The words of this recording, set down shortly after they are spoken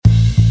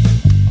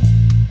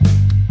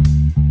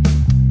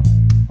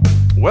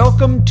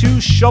Welcome to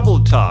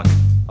Shovel Talk,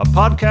 a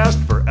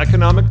podcast for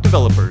economic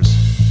developers.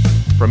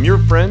 From your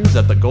friends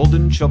at the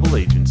Golden Shovel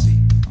Agency.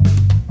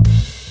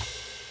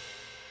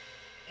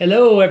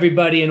 Hello,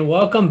 everybody, and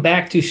welcome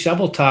back to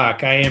Shovel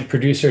Talk. I am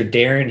producer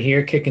Darren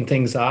here, kicking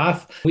things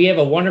off. We have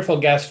a wonderful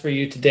guest for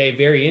you today,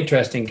 very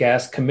interesting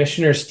guest.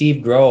 Commissioner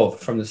Steve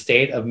Grove from the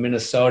state of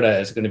Minnesota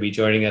is going to be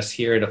joining us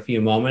here in a few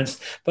moments.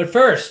 But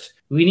first,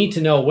 we need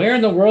to know, where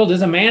in the world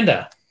is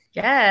Amanda?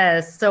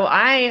 Yes, so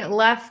I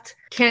left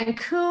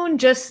Cancun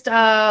just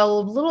a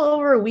little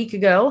over a week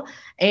ago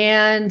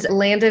and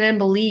landed in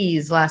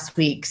Belize last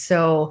week.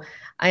 So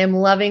I am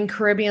loving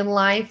Caribbean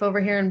life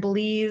over here in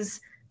Belize.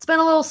 It's been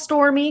a little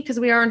stormy because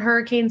we are in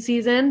hurricane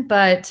season,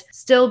 but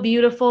still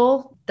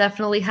beautiful,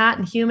 definitely hot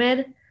and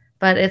humid,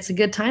 but it's a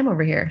good time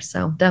over here.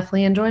 So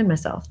definitely enjoying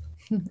myself.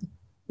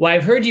 Well,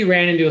 I've heard you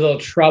ran into a little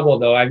trouble,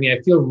 though. I mean, I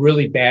feel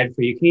really bad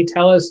for you. Can you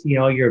tell us,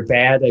 your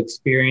bad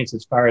experience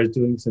as far as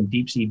doing some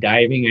deep sea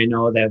diving? I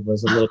know that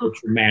was a little bit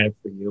traumatic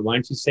for you. Why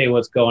don't you say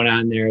what's going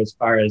on there as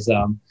far as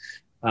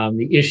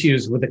the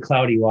issues with the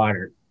cloudy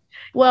water?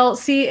 Well,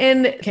 see,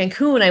 in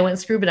Cancun, I went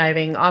scuba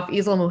diving off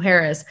Isla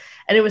Mujeres,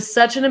 and it was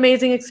such an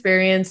amazing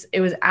experience.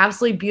 It was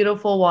absolutely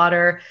beautiful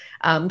water,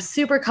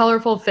 super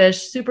colorful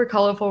fish, super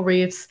colorful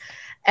reefs.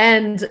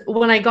 And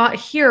when I got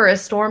here, a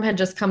storm had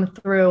just come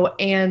through,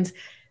 and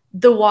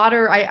the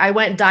water, I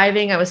went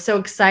diving. I was so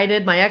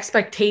excited. My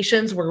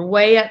expectations were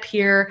way up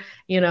here,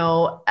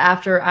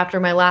 after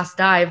my last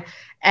dive,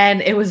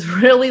 and it was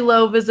really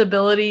low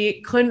visibility.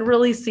 Couldn't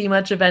really see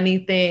much of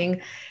anything.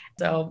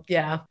 So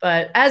yeah,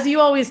 but as you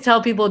always tell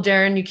people,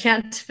 Darren, you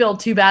can't feel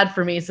too bad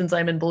for me since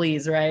I'm in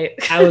Belize, right?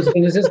 I was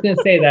just going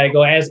to say that. I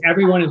go, as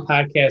everyone in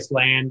podcast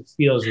land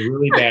feels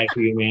really bad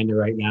for you, Amanda,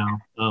 right now.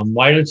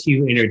 Why don't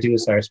you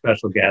introduce our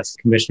special guest,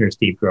 Commissioner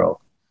Steve Grove?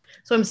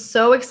 So I'm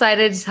so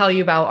excited to tell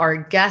you about our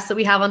guest that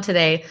we have on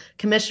today,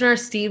 Commissioner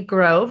Steve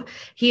Grove.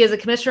 He is a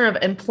Commissioner of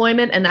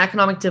Employment and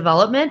Economic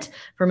Development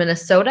for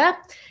Minnesota.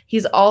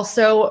 He's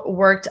also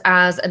worked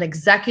as an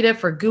executive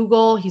for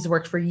Google. He's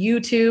worked for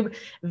YouTube.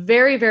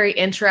 Very, very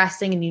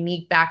interesting and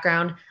unique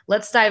background.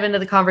 Let's dive into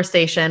the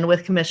conversation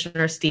with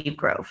Commissioner Steve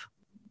Grove.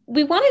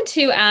 We wanted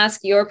to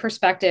ask your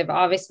perspective,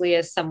 obviously,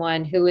 as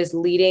someone who is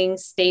leading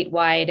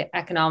statewide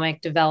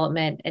economic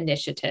development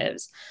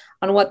initiatives,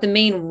 on what the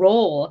main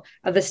role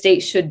of the state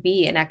should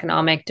be in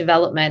economic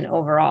development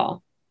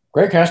overall.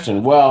 Great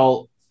question.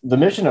 Well, the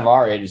mission of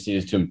our agency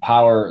is to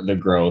empower the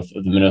growth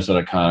of the Minnesota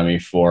economy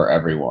for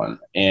everyone.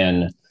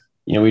 And,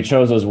 we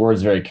chose those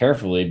words very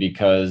carefully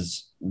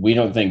because we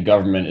don't think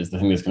government is the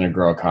thing that's going to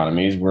grow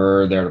economies.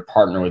 We're there to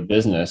partner with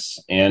business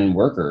and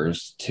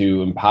workers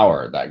to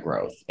empower that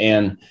growth.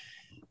 And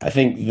I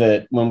think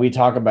that when we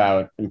talk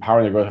about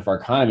empowering the growth of our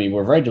economy,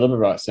 we're very deliberate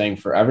about saying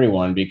for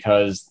everyone,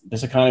 because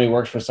this economy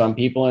works for some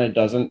people and it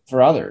doesn't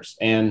for others.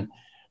 And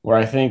where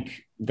I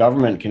think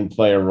government can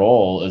play a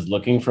role is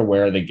looking for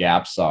where the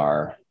gaps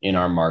are in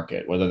our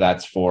market, whether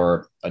that's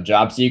for a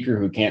job seeker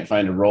who can't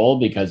find a role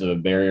because of a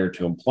barrier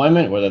to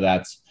employment, whether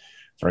that's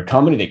for a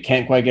company that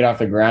can't quite get off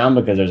the ground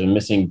because there's a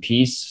missing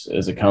piece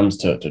as it comes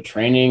to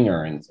training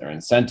or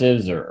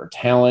incentives or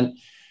talent.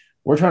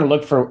 We're trying to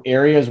look for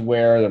areas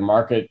where the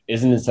market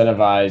isn't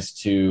incentivized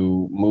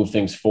to move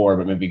things forward,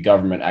 but maybe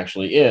government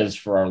actually is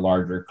for our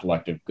larger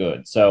collective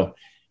good. So,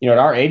 at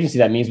our agency,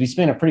 that means we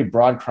span a pretty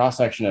broad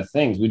cross-section of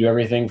things. We do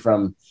everything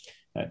from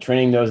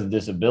training those with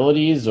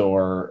disabilities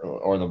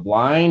or the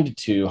blind,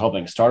 to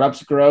helping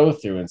startups grow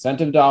through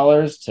incentive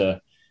dollars,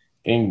 to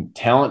getting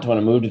talent to want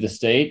to move to the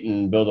state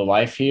and build a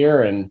life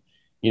here. And,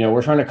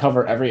 we're trying to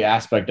cover every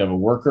aspect of a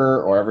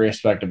worker or every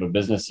aspect of a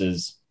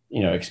business's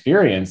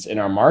experience in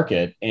our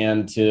market,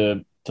 and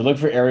to look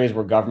for areas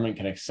where government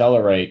can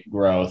accelerate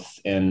growth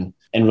and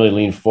really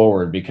lean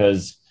forward,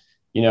 because,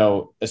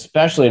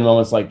 especially in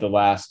moments like the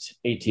last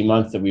 18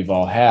 months that we've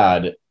all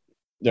had,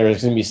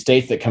 there's going to be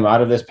states that come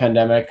out of this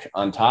pandemic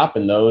on top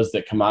and those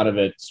that come out of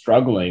it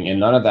struggling, and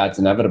none of that's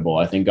inevitable.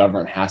 I think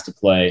government has to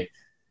play,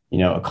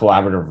 a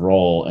collaborative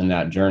role in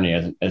that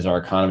journey as our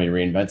economy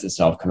reinvents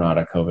itself coming out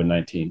of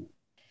COVID-19.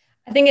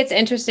 I think it's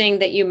interesting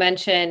that you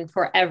mentioned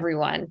for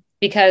everyone,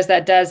 because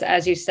that does,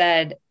 as you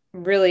said,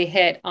 really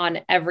hit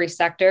on every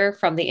sector,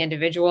 from the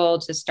individual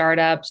to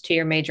startups to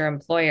your major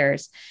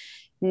employers.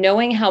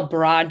 Knowing how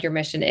broad your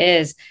mission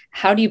is,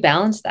 how do you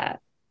balance that?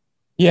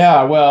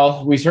 Yeah,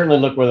 well, we certainly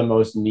look where the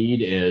most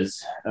need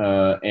is.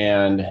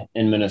 And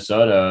in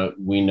Minnesota,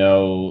 we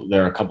know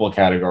there are a couple of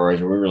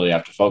categories where we really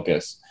have to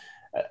focus.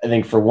 I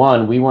think for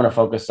one, we want to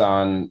focus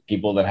on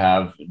people that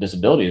have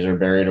disabilities or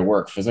barrier to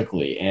work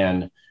physically.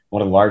 And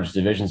one of the largest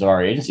divisions of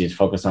our agency is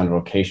focused on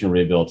vocational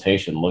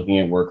rehabilitation, looking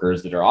at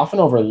workers that are often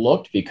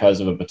overlooked because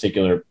of a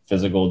particular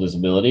physical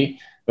disability,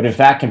 but in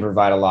fact can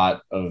provide a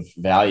lot of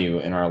value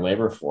in our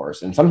labor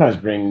force and sometimes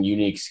bring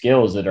unique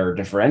skills that are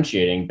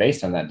differentiating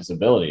based on that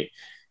disability.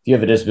 If you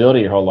have a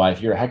disability your whole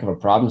life, you're a heck of a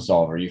problem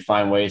solver. You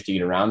find ways to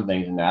get around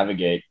things and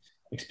navigate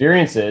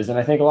experiences. And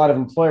I think a lot of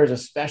employers,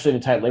 especially in a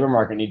tight labor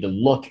market, need to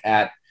look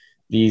at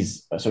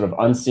these sort of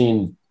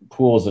unseen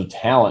pools of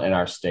talent in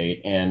our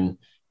state and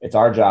it's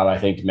our job, I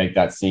think, to make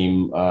that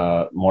seem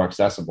more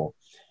accessible.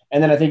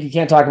 And then I think you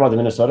can't talk about the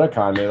Minnesota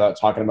economy without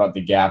talking about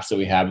the gaps that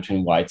we have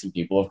between whites and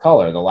people of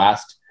color. The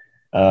last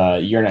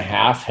year and a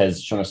half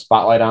has shown a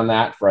spotlight on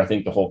that for, I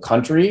think, the whole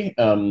country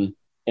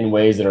in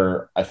ways that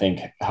are, I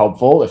think,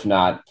 helpful, if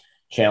not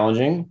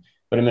challenging.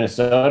 But in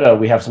Minnesota,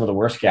 we have some of the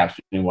worst gaps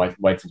between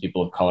whites and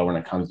people of color when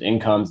it comes to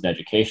incomes and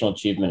educational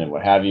achievement and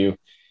what have you.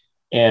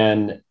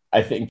 And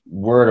I think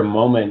we're at a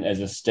moment as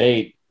a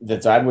state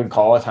that I would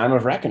call a time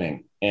of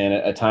reckoning and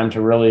a time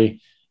to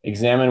really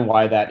examine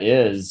why that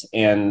is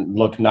and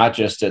look not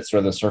just at sort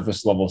of the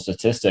surface level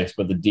statistics,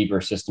 but the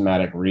deeper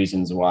systematic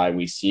reasons why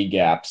we see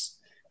gaps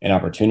and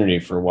opportunity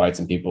for whites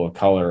and people of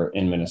color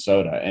in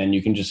Minnesota. And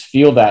you can just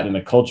feel that in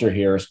the culture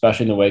here,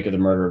 especially in the wake of the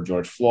murder of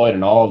George Floyd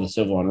and all of the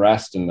civil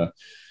unrest and the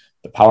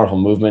powerful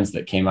movements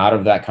that came out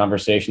of that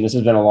conversation. This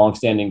has been a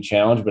longstanding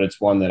challenge, but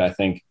it's one that I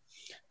think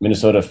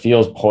Minnesota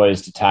feels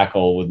poised to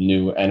tackle with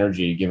new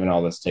energy, given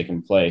all that's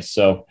taken place.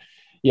 So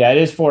yeah, it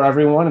is for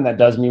everyone, and that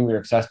does mean we're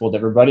accessible to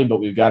everybody, but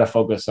we've got to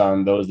focus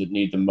on those that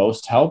need the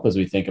most help as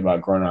we think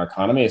about growing our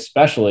economy,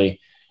 especially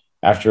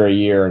after a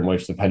year in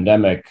which the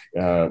pandemic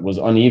was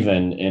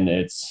uneven in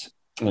its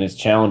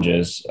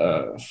challenges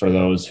for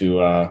those who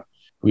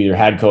either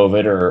had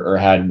COVID or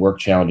had work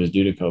challenges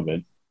due to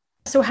COVID.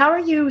 So how are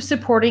you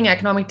supporting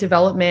economic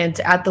development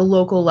at the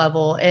local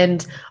level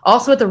and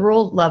also at the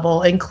rural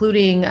level,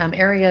 including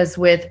areas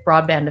with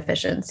broadband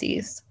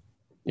deficiencies?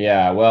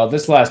 Yeah, well,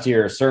 this last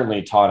year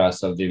certainly taught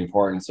us of the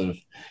importance of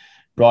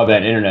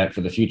broadband internet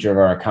for the future of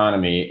our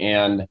economy.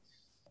 And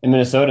in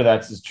Minnesota,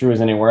 that's as true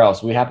as anywhere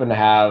else. We happen to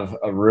have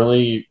a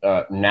really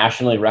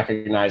nationally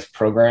recognized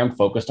program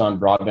focused on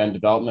broadband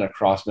development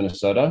across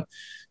Minnesota.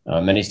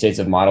 Many states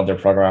have modeled their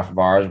program off of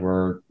ours.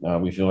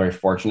 We feel very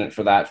fortunate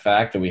for that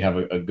fact that we have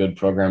a good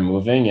program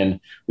moving, and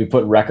we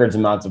put records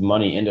amounts of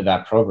money into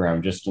that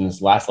program. Just in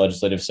this last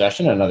legislative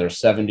session, another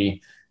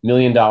 $70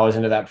 million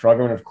into that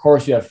program. And of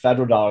course, you have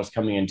federal dollars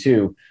coming in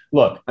too.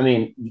 Look, I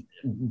mean,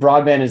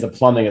 broadband is the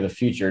plumbing of the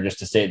future, just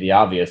to state the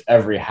obvious.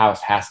 Every house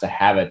has to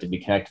have it to be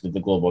connected to the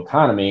global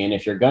economy. And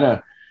if you're going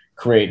to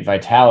create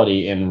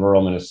vitality in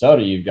rural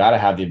Minnesota, you've got to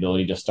have the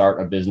ability to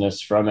start a business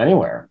from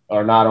anywhere,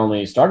 or not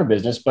only start a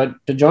business, but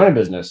to join a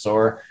business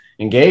or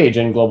engage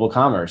in global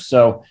commerce.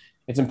 So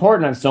it's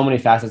important on so many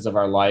facets of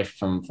our life,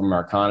 from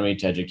our economy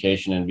to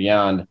education and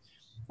beyond.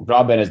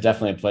 Broadband is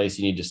definitely a place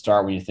you need to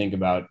start when you think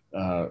about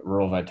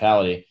rural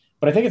vitality.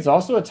 But I think it's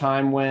also a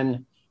time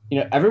when,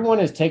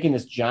 everyone is taking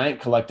this giant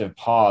collective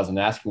pause and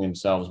asking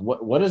themselves,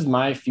 what is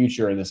my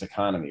future in this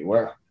economy?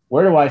 Where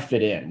do I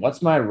fit in?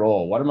 What's my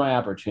role? What are my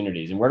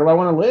opportunities? And where do I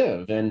want to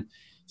live? And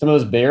some of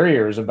those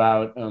barriers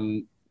about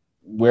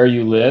where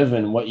you live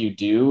and what you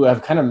do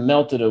have kind of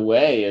melted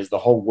away as the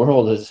whole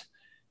world has,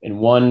 in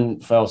one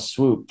fell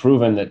swoop,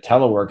 proven that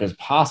telework is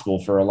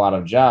possible for a lot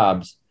of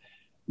jobs.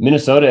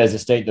 Minnesota is a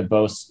state that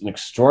boasts an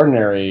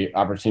extraordinary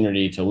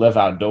opportunity to live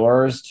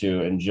outdoors,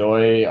 to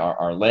enjoy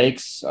our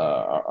lakes,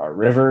 our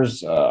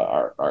rivers,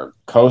 our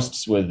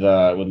coasts with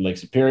Lake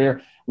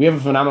Superior. We have a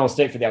phenomenal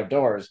state for the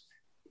outdoors.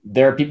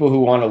 There are people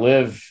who want to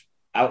live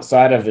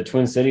outside of the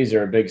Twin Cities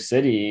or a big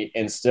city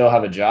and still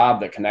have a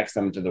job that connects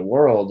them to the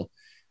world.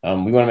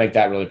 We want to make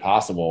that really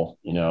possible,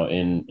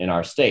 in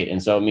our state.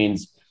 And so it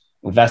means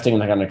investing in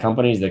the kind of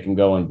companies that can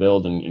go and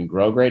build and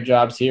grow great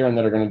jobs here and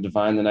that are going to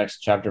define the next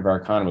chapter of our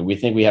economy. We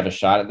think we have a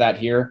shot at that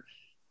here,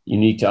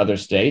 unique to other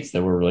states,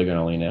 that we're really going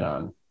to lean in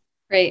on.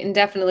 Right. And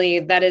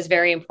definitely that is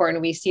very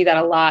important. We see that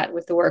a lot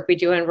with the work we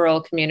do in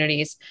rural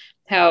communities,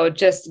 how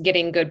just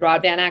getting good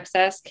broadband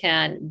access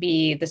can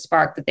be the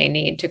spark that they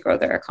need to grow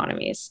their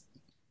economies.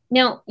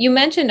 Now, you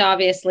mentioned,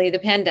 obviously, the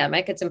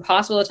pandemic. It's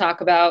impossible to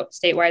talk about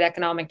statewide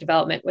economic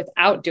development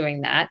without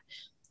doing that.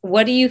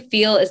 What do you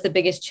feel is the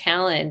biggest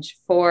challenge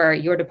for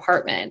your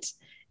department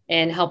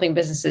in helping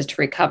businesses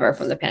to recover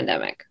from the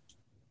pandemic?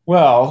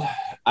 Well,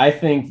 I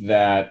think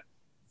that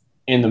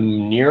in the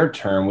near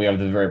term, we have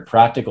the very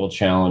practical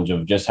challenge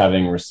of just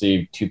having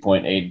received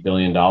 $2.8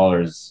 billion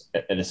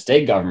at a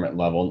state government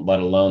level, let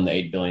alone the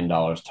 $8 billion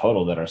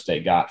total that our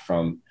state got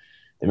from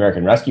the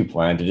American Rescue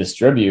Plan to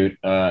distribute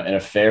in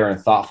a fair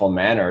and thoughtful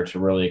manner to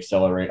really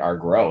accelerate our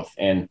growth.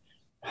 And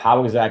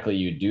how exactly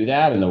you do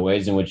that and the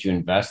ways in which you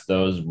invest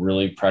those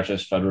really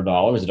precious federal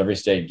dollars that every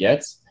state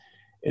gets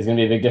is going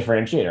to be a big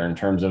differentiator in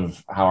terms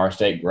of how our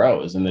state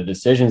grows, and the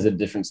decisions that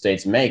different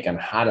states make on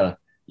how to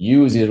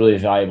use these really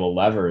valuable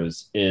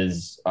levers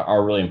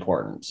are really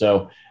important.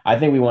 So I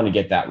think we want to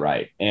get that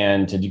right.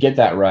 And to get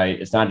that right,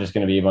 it's not just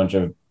going to be a bunch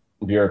of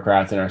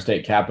bureaucrats in our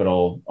state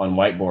capitol on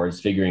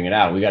whiteboards figuring it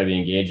out. We got to be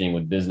engaging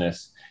with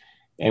business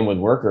and with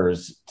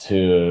workers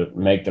to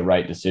make the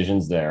right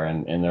decisions there.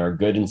 And there are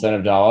good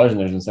incentive dollars, and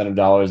there's incentive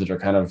dollars that are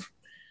kind of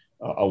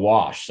a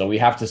wash. So we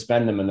have to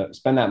spend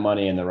that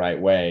money in the right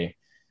way.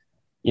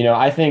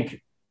 I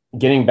think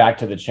getting back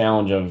to the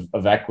challenge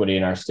of equity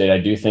in our state, I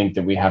do think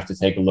that we have to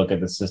take a look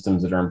at the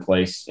systems that are in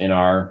place in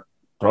our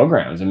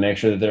programs and make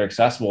sure that they're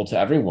accessible to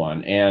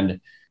everyone. And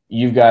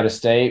you've got a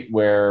state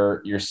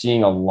where you're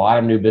seeing a lot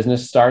of new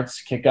business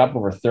starts kick up,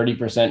 over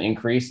 30%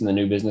 increase in the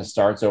new business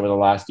starts over the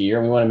last year.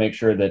 And we want to make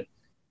sure that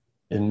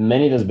as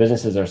many of those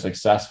businesses are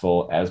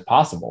successful as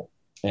possible.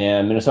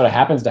 And Minnesota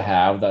happens to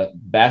have the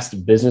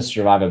best business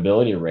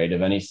survivability rate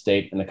of any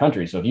state in the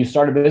country. So if you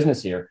start a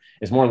business here,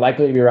 it's more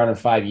likely to be around in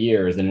 5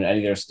 years than in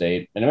any other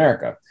state in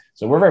America.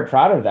 So we're very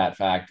proud of that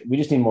fact. We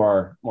just need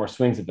more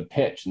swings at the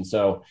pitch. And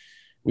so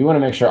we want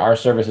to make sure our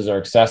services are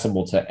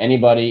accessible to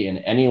anybody in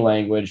any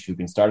language who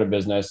can start a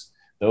business.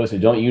 Those who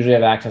don't usually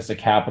have access to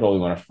capital, we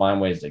want to find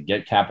ways to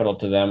get capital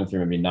to them through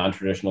maybe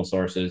non-traditional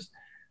sources.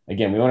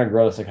 Again, we want to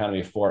grow this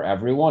economy for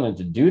everyone. And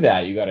to do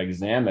that, you got to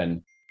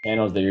examine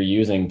channels that you're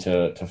using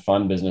to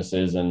fund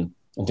businesses and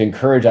to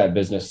encourage that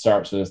business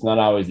start. So it's not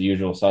always the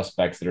usual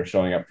suspects that are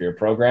showing up for your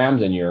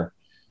programs, and you're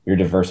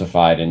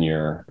diversified in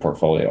your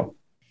portfolio.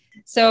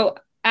 So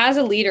as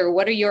a leader,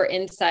 what are your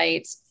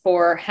insights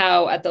for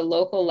how at the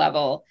local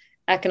level,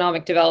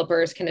 economic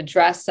developers can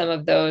address some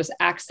of those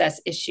access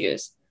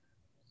issues?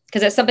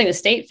 Because it's something the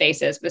state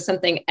faces, but it's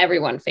something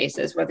everyone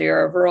faces, whether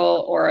you're a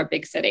rural or a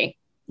big city.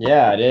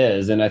 Yeah, it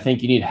is. And I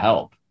think you need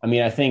help. I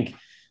mean, I think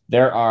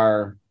there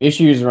are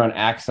issues around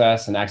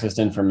access and access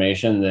to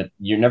information that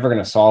you're never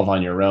going to solve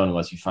on your own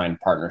unless you find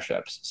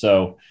partnerships.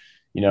 So,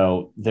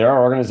 there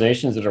are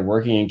organizations that are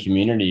working in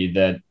community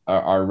that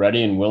are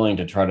ready and willing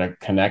to try to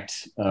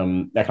connect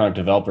economic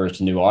developers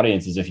to new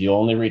audiences if you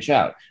only reach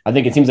out. I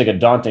think it seems like a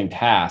daunting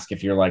task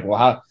if you're like,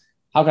 well,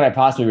 how can I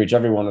possibly reach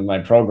everyone with my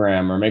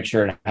program or make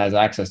sure it has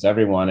access to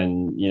everyone?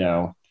 And,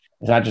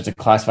 it's not just a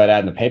classified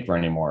ad in the paper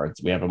anymore.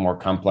 We have a more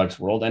complex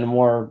world and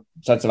more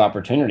sets of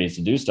opportunities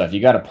to do stuff.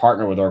 You got to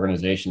partner with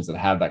organizations that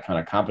have that kind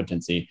of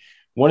competency.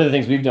 One of the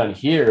things we've done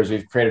here is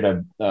we've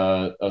created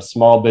a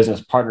small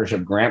business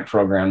partnership grant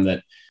program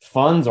that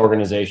funds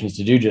organizations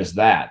to do just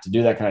that, to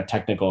do that kind of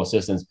technical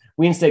assistance.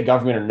 We in state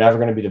government are never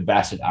going to be the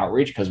best at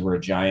outreach because we're a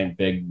giant,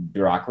 big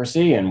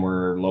bureaucracy and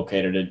we're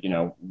located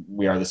at,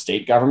 we are the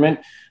state government.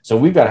 So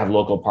we've got to have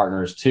local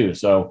partners too.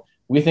 So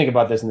we think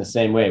about this in the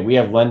same way. We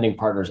have lending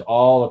partners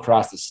all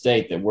across the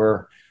state that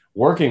we're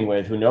working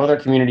with who know their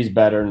communities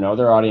better, know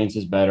their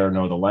audiences better,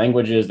 know the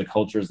languages, the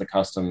cultures, the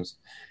customs.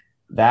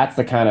 That's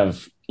the kind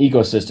of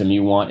ecosystem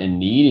you want and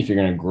need if you're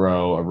going to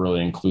grow a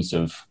really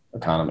inclusive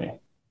economy.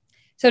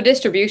 So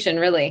distribution,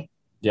 really.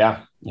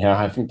 Yeah,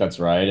 I think that's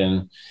right.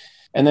 And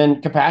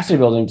then capacity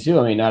building too.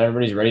 I mean, not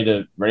everybody's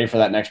ready for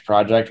that next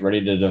project,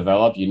 ready to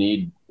develop. You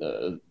need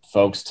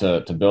folks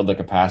to build the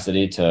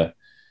capacity to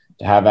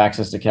have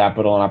access to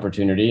capital and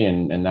opportunity.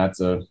 And that's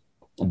a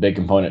big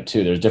component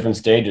too. There's different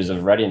stages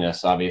of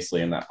readiness,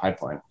 obviously, in that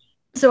pipeline.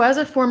 So as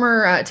a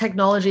former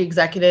technology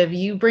executive,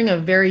 you bring a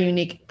very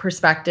unique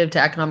perspective to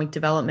economic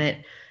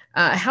development.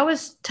 How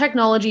is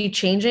technology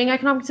changing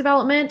economic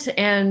development,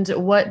 and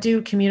what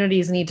do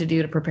communities need to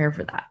do to prepare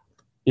for that?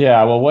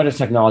 Yeah, well, what is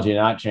technology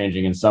not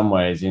changing in some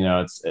ways?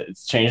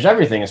 It's changed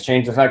everything. It's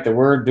changed the fact that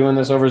we're doing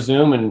this over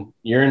Zoom and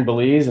you're in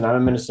Belize and I'm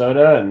in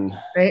Minnesota and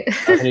right.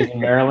 Bethany's in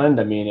Maryland.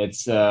 I mean,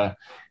 it's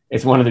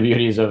one of the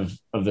beauties of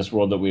this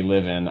world that we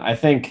live in. I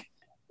think,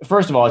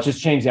 first of all, it's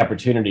just changed the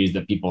opportunities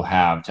that people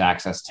have to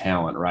access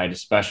talent, right?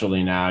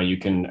 Especially now you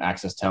can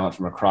access talent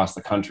from across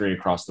the country,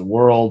 across the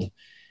world,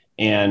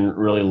 and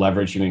really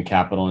leverage human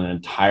capital in an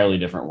entirely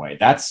different way.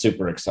 That's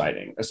super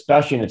exciting,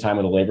 especially in a time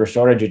of the labor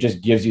shortage. It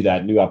just gives you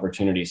that new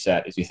opportunity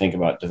set as you think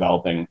about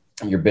developing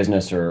your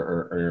business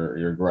or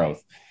your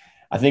growth.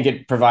 I think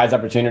it provides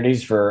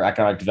opportunities for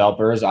economic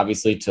developers,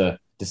 obviously, to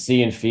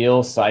see and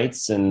feel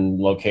sites and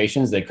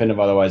locations they couldn't have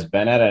otherwise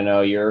been at. I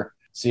know your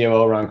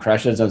COO, Ron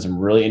Kresha, has done some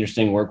really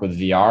interesting work with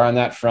VR on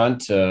that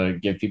front to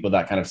give people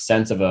that kind of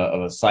sense of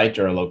a site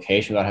or a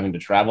location without having to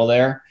travel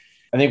there.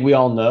 I think we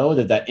all know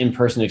that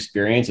in-person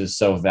experience is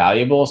so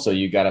valuable. So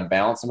you got to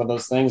balance some of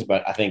those things.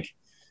 But I think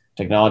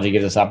technology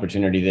gives us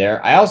opportunity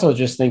there. I also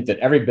just think that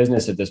every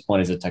business at this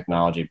point is a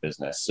technology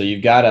business. So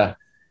you've got to,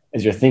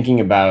 as you're thinking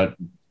about,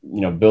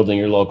 building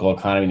your local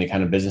economy and the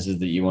kind of businesses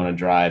that you want to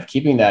drive,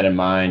 keeping that in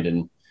mind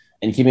and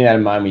keeping that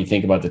in mind when you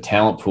think about the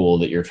talent pool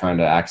that you're trying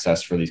to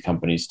access for these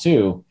companies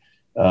too.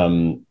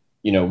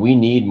 We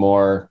need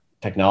more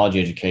technology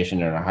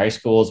education in our high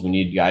schools. We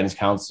need guidance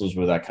counselors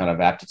with that kind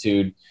of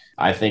aptitude.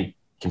 I think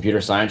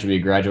computer science should be a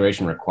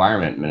graduation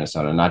requirement in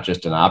Minnesota, not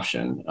just an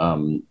option.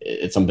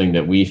 It's something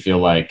that we feel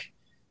like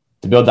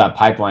to build that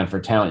pipeline for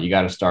talent, you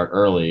got to start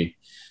early.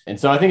 And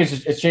so I think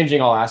it's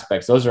changing all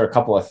aspects. Those are a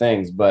couple of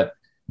things, but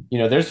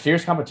there's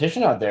fierce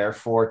competition out there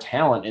for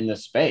talent in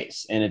this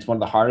space. And it's one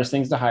of the hardest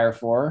things to hire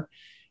for.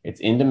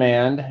 It's in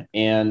demand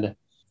and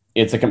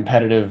it's a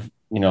competitive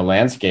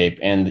landscape,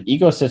 and the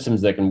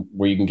ecosystems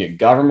where you can get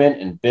government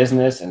and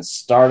business and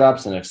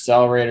startups and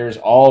accelerators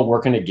all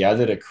working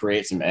together to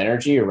create some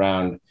energy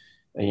around,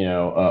 a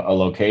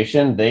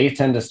location. They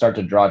tend to start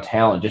to draw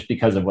talent just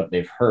because of what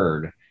they've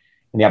heard,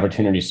 and the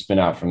opportunities spin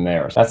out from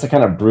there. So that's the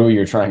kind of brew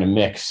you're trying to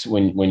mix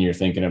when you're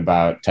thinking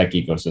about tech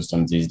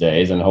ecosystems these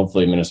days. And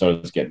hopefully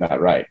Minnesota's getting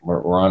that right.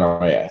 We're on our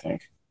way, I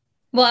think.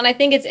 Well, and I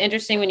think it's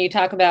interesting when you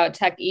talk about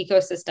tech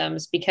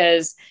ecosystems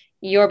because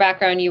your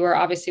background, you were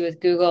obviously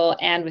with Google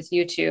and with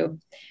YouTube.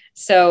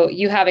 So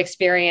you have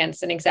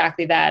experience in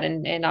exactly that.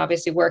 And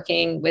obviously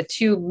working with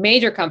two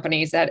major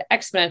companies that had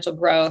exponential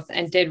growth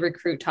and did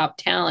recruit top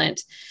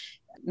talent.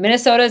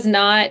 Minnesota is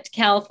not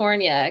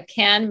California.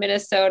 Can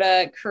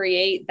Minnesota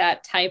create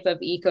that type of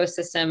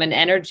ecosystem and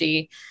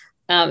energy?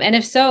 And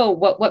if so,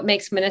 what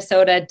makes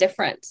Minnesota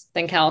different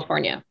than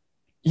California?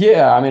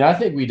 Yeah, I mean, I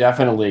think we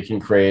definitely can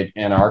create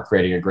and are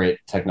creating a great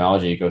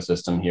technology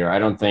ecosystem here. I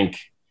don't think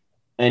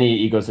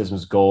any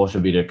ecosystem's goal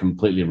should be to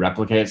completely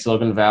replicate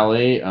Silicon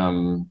Valley.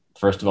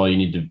 First of all, you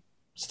need to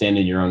stand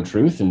in your own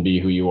truth and be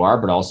who you are,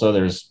 but also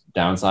there's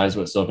downsides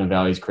what Silicon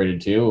Valley's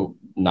created too,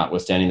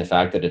 notwithstanding the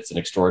fact that it's an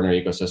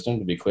extraordinary ecosystem.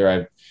 To be clear,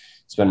 I've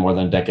spent more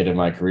than a decade of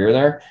my career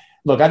there.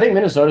 Look, I think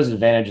Minnesota's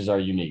advantages are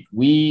unique.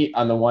 We,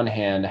 on the one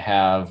hand,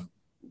 have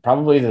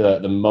probably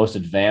the most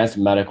advanced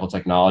medical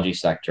technology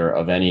sector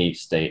of any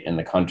state in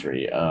the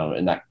country.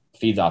 And that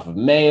feeds off of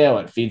Mayo.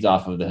 It feeds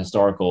off of the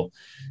historical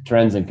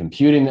trends in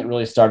computing that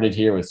really started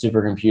here with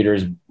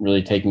supercomputers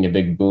really taking a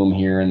big boom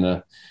here in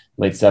the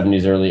late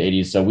 70s, early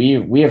 80s. So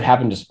we have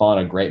happened to spawn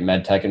a great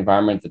med tech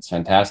environment that's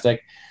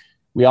fantastic.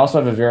 We also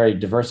have a very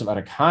diversified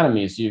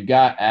economy. So you've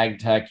got ag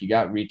tech, you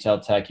got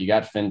retail tech, you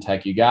got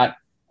fintech, you got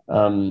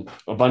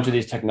a bunch of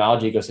these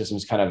technology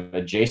ecosystems kind of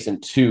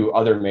adjacent to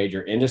other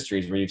major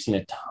industries where you've seen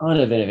a ton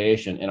of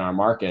innovation in our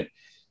market,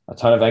 a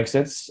ton of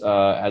exits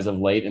as of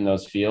late in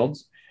those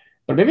fields.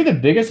 But maybe the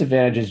biggest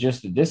advantage is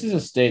just that this is a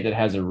state that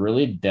has a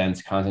really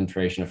dense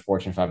concentration of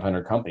Fortune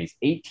 500 companies,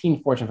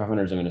 18 Fortune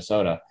 500s in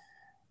Minnesota.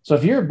 So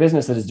if you're a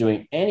business that is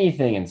doing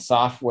anything in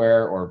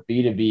software or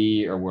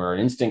B2B or where an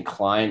instant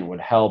client would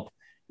help,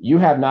 you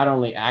have not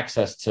only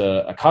access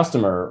to a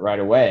customer right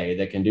away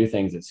that can do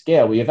things at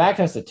scale, but you have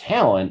access to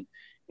talent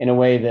in a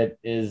way that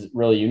is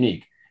really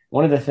unique.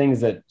 One of the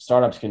things that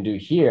startups can do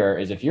here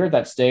is if you're at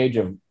that stage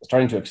of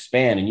starting to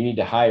expand and you need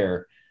to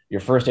hire your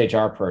first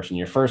HR person,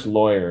 your first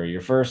lawyer, your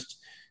first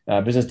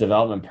business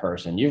development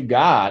person, you've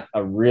got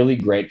a really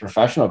great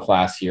professional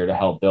class here to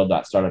help build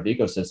that startup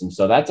ecosystem.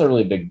 So that's a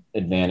really big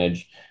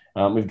advantage.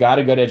 We've got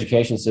a good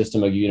education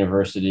system, a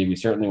university. We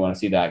certainly want to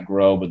see that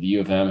grow, but the U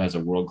of M has a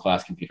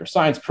world-class computer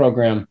science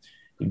program.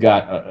 You've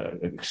got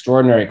an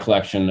extraordinary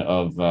collection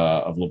of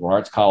liberal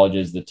arts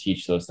colleges that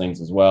teach those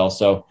things as well.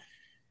 So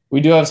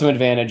we do have some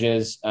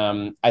advantages.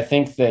 I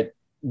think that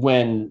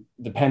when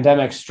the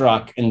pandemic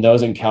struck and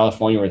those in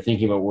California were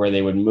thinking about where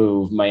they would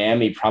move,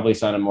 Miami probably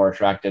sounded more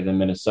attractive than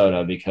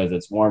Minnesota because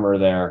it's warmer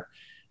there.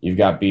 You've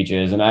got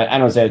beaches. And I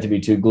don't say it to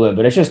be too glib,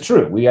 but it's just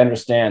true. We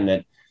understand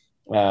that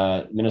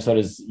Minnesota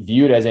is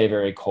viewed as a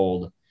very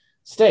cold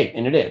state,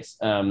 and it is.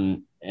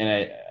 And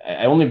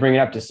I only bring it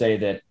up to say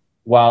that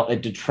while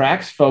it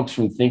detracts folks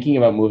from thinking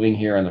about moving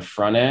here on the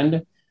front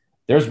end,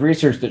 there's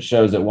research that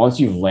shows that once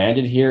you've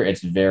landed here,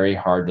 it's very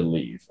hard to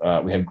leave.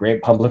 We have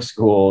great public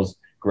schools,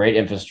 great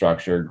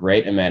infrastructure,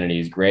 great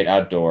amenities, great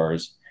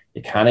outdoors.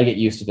 You kind of get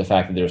used to the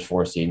fact that there's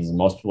four seasons, and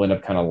most people end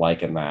up kind of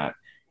liking that.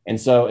 And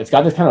so it's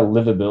got this kind of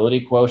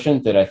livability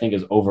quotient that I think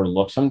is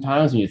overlooked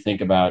sometimes when you think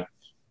about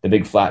the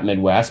big flat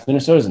Midwest.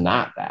 Minnesota is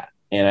not that.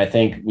 And I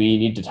think we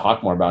need to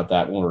talk more about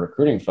that when we're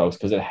recruiting folks,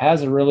 because it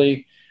has a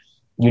really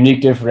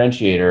unique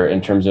differentiator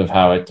in terms of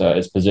how it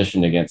is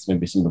positioned against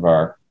maybe some of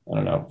our,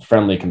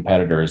 friendly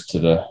competitors to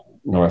the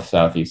north,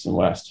 south, east, and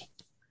west.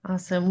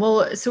 Awesome.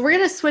 Well, so we're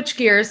going to switch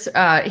gears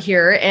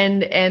here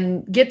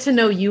and get to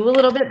know you a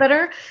little bit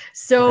better.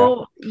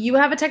 So You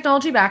have a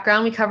technology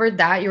background. We covered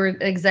that. You were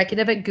an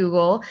executive at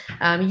Google,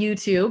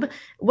 YouTube.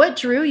 What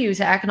drew you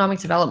to economic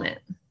development?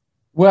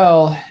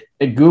 Well,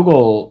 at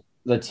Google,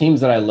 the teams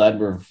that I led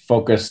were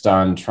focused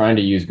on trying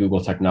to use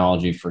Google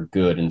technology for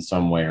good in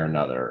some way or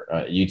another.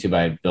 At YouTube,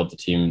 I built a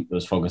team that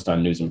was focused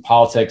on news and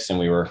politics, and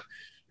we were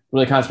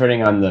really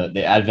concentrating on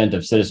the advent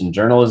of citizen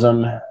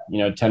journalism,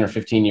 10 or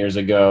 15 years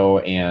ago,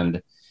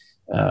 and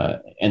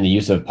the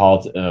use of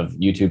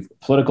YouTube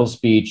political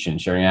speech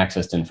and sharing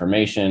access to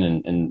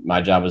information. And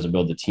my job was to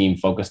build a team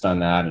focused on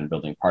that and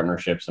building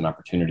partnerships and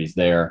opportunities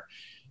there.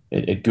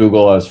 At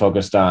Google, I was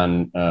focused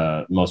on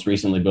most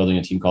recently building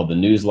a team called the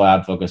News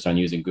Lab, focused on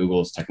using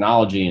Google's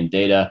technology and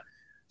data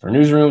for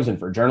newsrooms and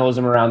for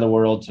journalism around the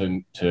world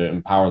to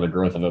empower the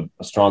growth of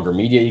a stronger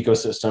media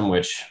ecosystem,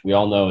 which we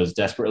all know is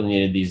desperately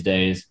needed these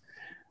days.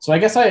 So I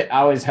guess I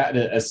always had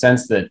a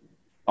sense that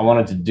I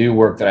wanted to do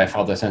work that I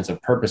felt a sense of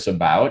purpose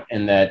about,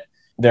 and that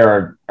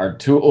there are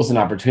tools and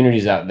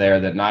opportunities out there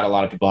that not a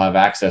lot of people have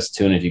access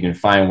to. And if you can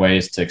find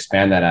ways to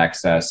expand that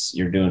access,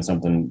 you're doing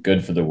something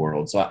good for the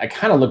world. So I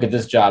kind of look at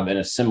this job in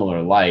a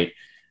similar light.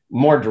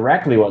 More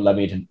directly, what led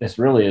me to this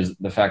really is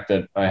the fact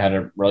that I had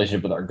a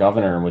relationship with our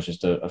governor and was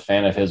just a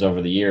fan of his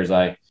over the years.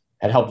 I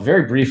had helped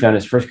very briefly on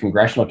his first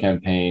congressional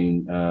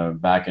campaign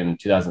back in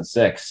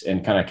 2006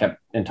 and kind of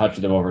kept in touch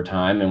with him over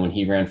time. And when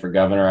he ran for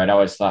governor, I'd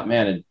always thought,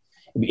 man, it'd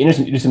be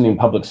interesting to do something in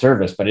public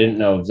service, but I didn't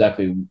know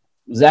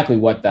exactly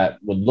what that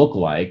would look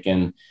like,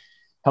 and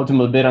helped him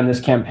a bit on this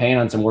campaign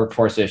on some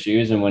workforce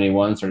issues. And when he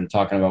won, started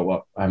talking about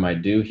what I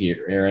might do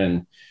here.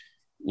 And,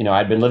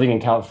 I'd been living in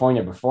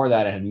California before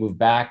that. I had moved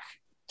back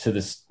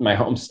to my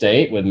home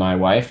state with my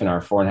wife and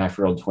our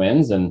 4.5-year-old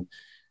twins. And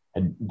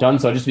had done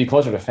so just to be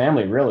closer to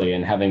family, really.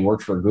 And having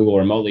worked for Google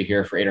remotely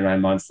here for 8 or 9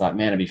 months, thought,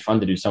 man, it'd be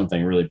fun to do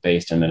something really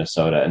based in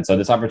Minnesota. And so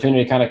this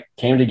opportunity kind of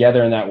came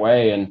together in that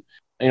way. And,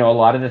 a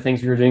lot of the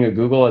things we were doing at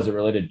Google as it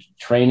related to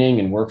training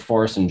and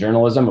workforce and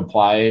journalism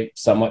apply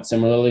somewhat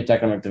similarly to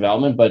economic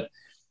development. But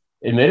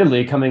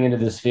admittedly, coming into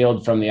this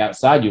field from the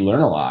outside, you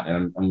learn a lot.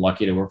 And I'm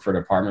lucky to work for a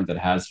department that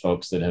has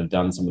folks that have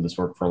done some of this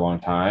work for a long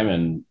time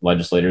and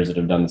legislators that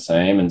have done the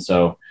same. And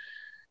so,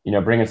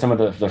 bringing some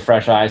of the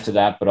fresh eyes to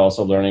that, but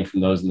also learning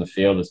from those in the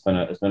field, it's been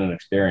an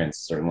experience,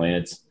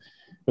 certainly.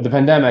 But the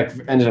pandemic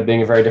ended up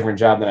being a very different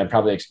job than I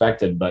probably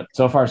expected, but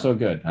so far so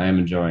good. I am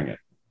enjoying it.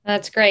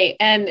 That's great.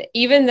 And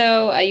even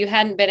though you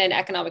hadn't been in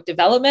economic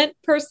development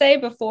per se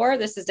before,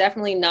 this is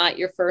definitely not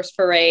your first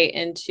foray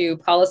into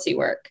policy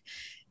work.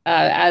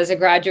 As a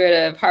graduate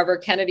of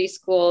Harvard Kennedy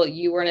School,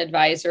 you were an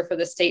advisor for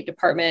the State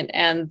Department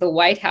and the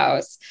White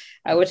House,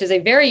 which is a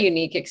very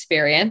unique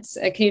experience.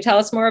 Can you tell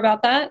us more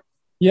about that?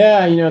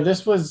 Yeah,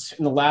 this was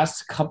in the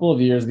last couple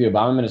of years, the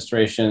Obama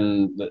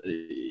administration,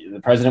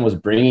 the president was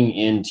bringing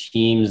in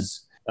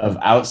teams of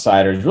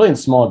outsiders, really in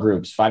small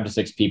groups, 5 to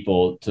 6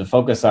 people, to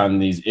focus on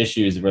these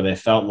issues where they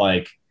felt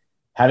like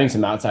having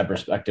some outside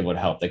perspective would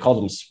help. They called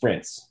them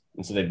sprints.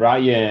 And so they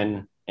brought you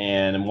in,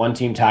 and one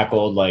team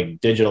tackled like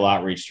digital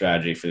outreach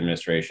strategy for the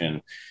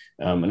administration.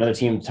 Another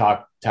team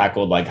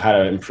tackled like how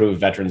to improve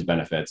veterans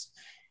benefits.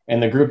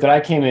 And the group that I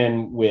came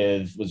in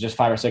with was just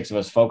 5 or 6 of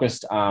us,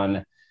 focused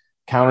on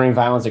countering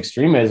violence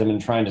extremism and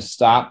trying to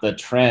stop the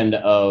trend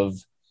of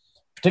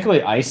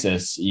particularly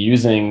ISIS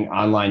using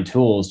online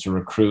tools to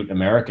recruit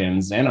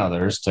Americans and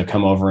others to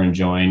come over and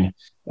join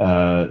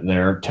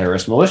their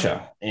terrorist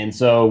militia. And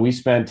so we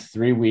spent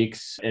 3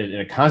 weeks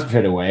in a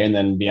concentrated way, and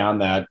then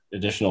beyond that,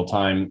 additional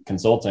time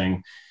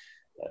consulting,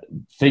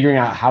 figuring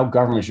out how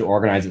government should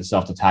organize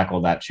itself to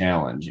tackle that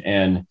challenge.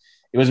 And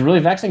it was a really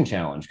vexing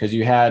challenge because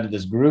you had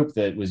this group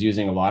that was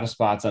using a lot of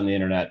spots on the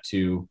internet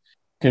to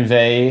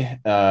convey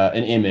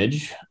an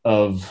image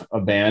of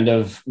a band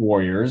of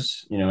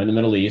warriors, in the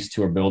Middle East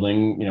who are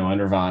building, a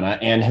nirvana,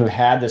 and who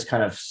had this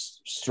kind of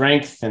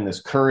strength and this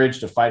courage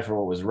to fight for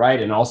what was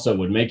right, and also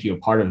would make you a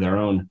part of their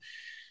own,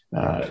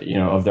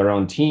 of their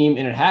own team.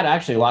 And it had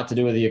actually a lot to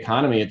do with the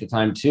economy at the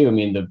time too. I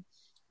mean,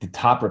 the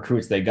top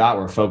recruits they got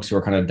were folks who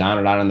were kind of down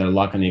and out on their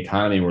luck in the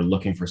economy, were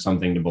looking for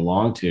something to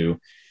belong to.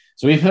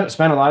 So we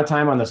spent a lot of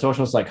time on the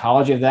social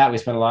psychology of that. We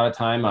spent a lot of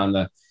time on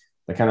the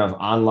kind of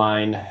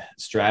online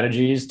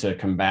strategies to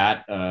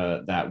combat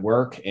that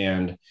work,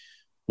 and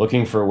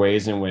looking for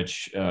ways in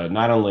which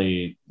not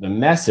only the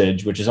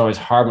message, which is always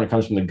hard when it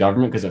comes from the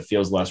government because it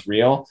feels less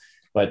real,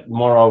 but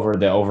moreover,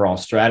 the overall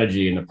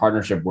strategy and the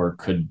partnership work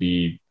could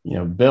be,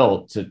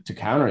 built to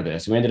counter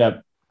this. We ended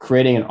up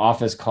creating an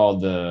office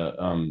called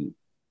the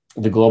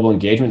Global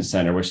Engagement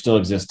Center, which still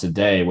exists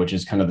today, which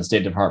is kind of the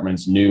State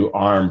Department's new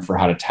arm for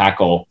how to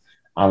tackle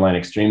online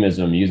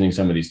extremism using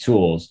some of these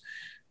tools.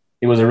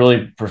 It was a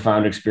really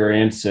profound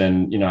experience,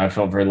 and I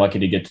felt very lucky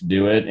to get to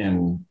do it,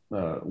 and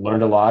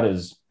learned a lot,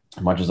 as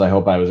much as I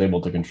hope I was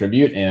able to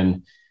contribute.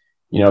 And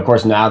of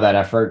course, now that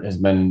effort has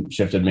been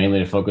shifted mainly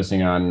to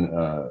focusing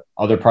on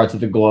other parts of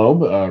the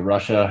globe.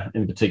 Russia,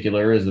 in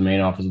particular, is the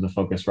main office of the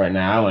focus right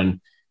now, and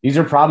these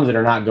are problems that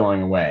are not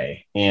going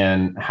away.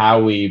 And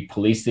how we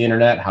police the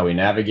internet, how we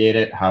navigate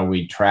it, how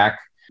we track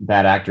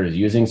bad actors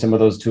using some of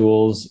those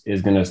tools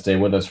is going to stay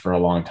with us for a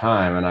long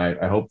time. And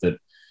I hope that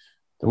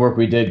the work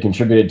we did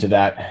contributed to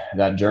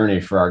that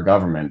journey for our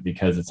government,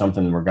 because it's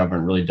something where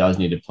government really does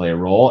need to play a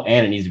role,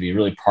 and it needs to be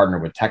really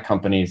partnered with tech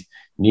companies,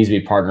 needs to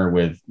be partnered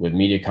with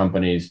media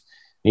companies,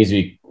 needs to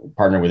be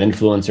partnered with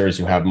influencers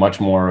who have much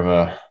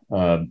more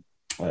of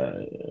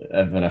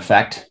an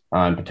effect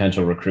on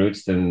potential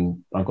recruits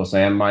than Uncle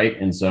Sam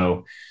might. And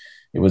so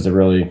it was a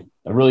really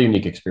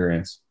unique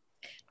experience.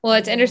 Well,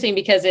 it's interesting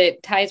because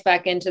it ties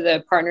back into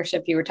the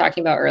partnership you were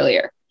talking about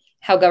earlier,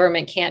 how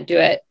government can't do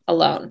it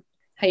alone,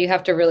 how you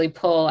have to really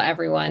pull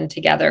everyone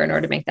together in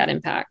order to make that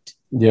impact.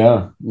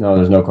 Yeah, no,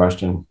 there's no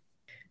question.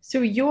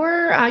 So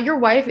your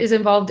wife is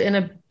involved in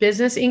a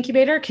business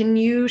incubator. Can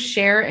you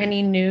share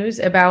any news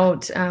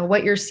about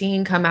what you're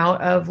seeing come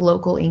out of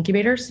local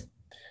incubators?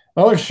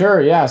 Oh,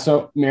 sure. Yeah.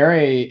 So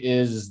Mary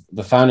is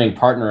the founding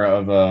partner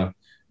of a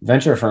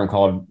venture firm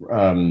called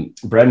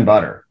Bread and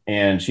Butter.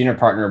 And she and her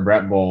partner,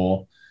 Brett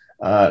Bowl,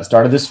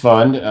 started this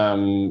fund,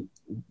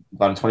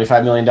 about a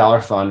 $25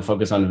 million fund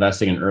focused on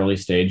investing in early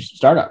stage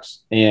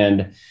startups.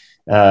 And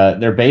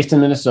they're based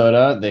in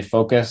Minnesota. They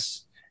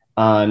focus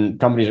on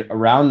companies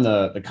around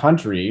the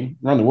country,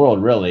 around the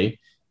world, really,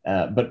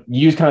 but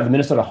use kind of the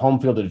Minnesota home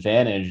field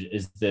advantage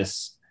is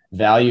this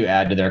value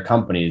add to their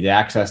company, the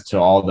access to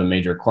all the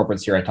major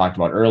corporates here I talked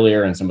about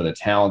earlier, and some of the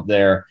talent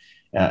there,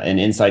 and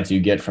insights you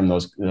get from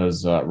those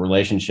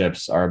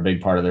relationships are a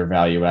big part of their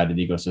value add to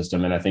the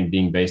ecosystem. And I think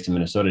being based in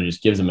Minnesota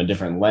just gives them a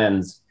different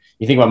lens.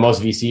 You think about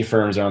most VC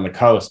firms are on the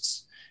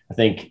coasts. I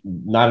think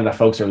not enough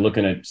folks are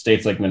looking at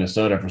states like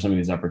Minnesota for some of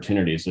these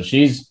opportunities. So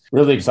she's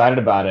really excited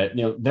about it.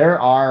 There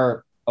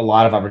are a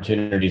lot of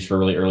opportunities for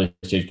really early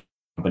stage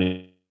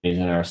companies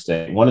in our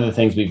state. One of the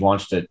things we've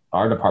launched at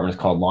our department is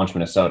called Launch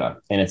Minnesota.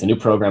 And it's a new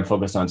program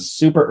focused on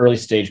super early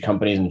stage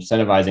companies and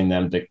incentivizing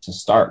them to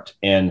start.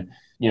 And,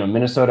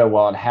 Minnesota,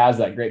 while it has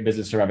that great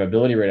business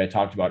survivability rate I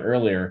talked about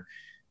earlier,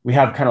 we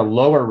have kind of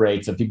lower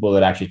rates of people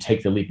that actually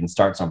take the leap and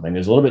start something.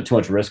 There's a little bit too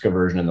much risk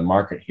aversion in the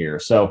market here.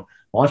 So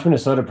Launch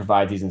Minnesota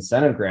provides these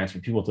incentive grants for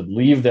people to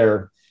leave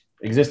their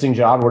existing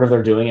job or whatever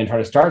they're doing and try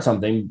to start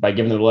something by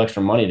giving them a little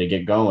extra money to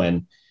get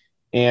going.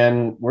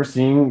 And we're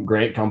seeing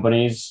great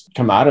companies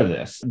come out of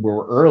this.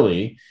 We're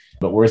early,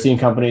 but we're seeing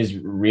companies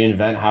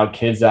reinvent how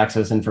kids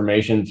access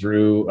information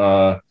through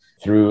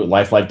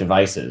lifelike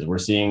devices. We're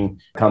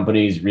seeing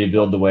companies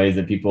rebuild the ways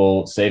that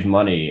people save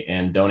money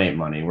and donate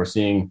money. We're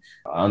seeing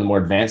on the more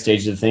advanced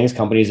stages of things,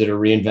 companies that are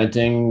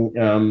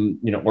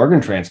reinventing, organ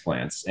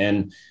transplants.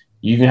 And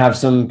you even have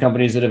some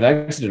companies that have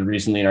exited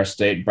recently in our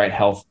state, Bright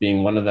Health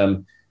being one of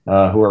them, who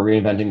are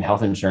reinventing the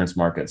health insurance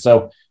market.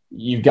 So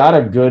you've got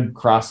a good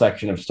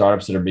cross-section of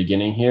startups that are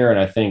beginning here. And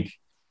I think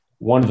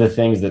one of the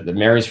things that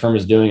Mary's firm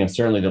is doing, and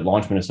certainly that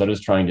Launch Minnesota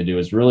is trying to do,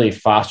 is really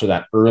foster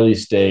that early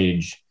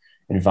stage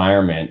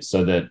environment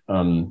so that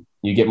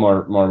you get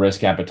more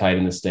risk appetite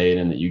in the state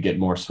and that you get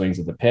more swings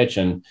at the pitch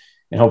and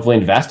hopefully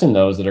invest in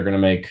those that are going to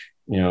make,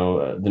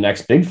 the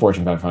next big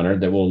Fortune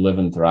 500 that will live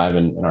and thrive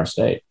in our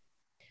state.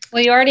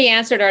 Well, you already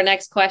answered our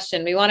next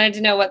question. We wanted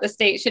to know what the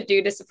state should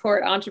do to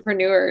support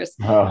entrepreneurs.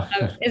 Oh.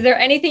 Is there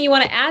anything you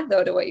want to add,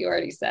 though, to what you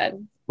already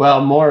said? Well,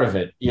 more of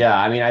it. Yeah.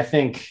 I mean, I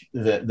think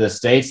the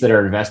states that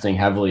are investing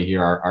heavily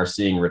here are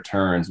seeing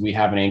returns. We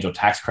have an angel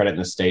tax credit in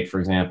the state,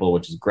 for example,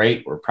 which is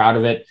great. We're proud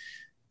of it.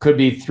 Could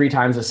be 3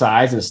 times the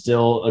size and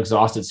still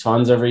exhaust its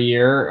funds every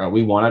year.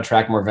 We want to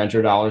attract more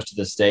venture dollars to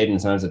the state,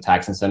 and sometimes the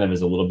tax incentive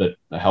is a little bit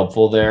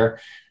helpful there.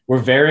 We're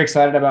very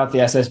excited about the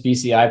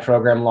SSBCI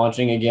program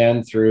launching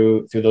again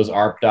through those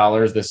ARP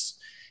dollars. This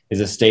is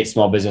a state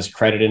small business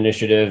credit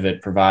initiative.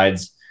 It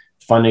provides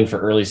funding for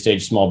early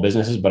stage small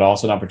businesses, but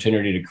also an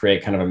opportunity to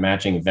create kind of a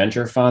matching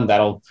venture fund.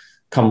 That'll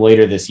come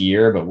later this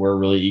year, but we're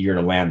really eager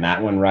to land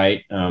that one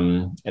right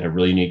at a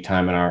really unique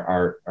time in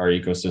our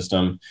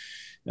ecosystem.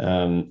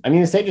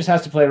 The state just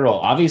has to play a role.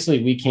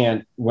 Obviously,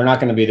 we're not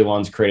going to be the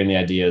ones creating the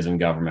ideas in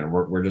government.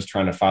 We're just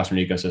trying to foster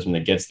an ecosystem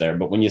that gets there.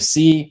 But when you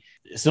see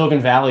Silicon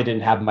Valley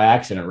didn't happen by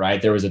accident,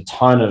 right? There was a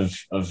ton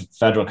of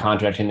federal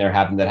contracting that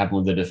happened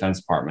with the Defense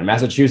Department.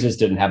 Massachusetts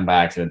didn't happen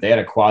by accident. They had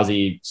a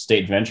quasi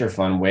state venture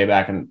fund way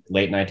back in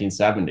late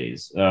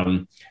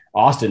 1970s.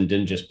 Austin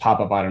didn't just pop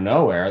up out of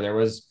nowhere. There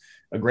was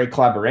a great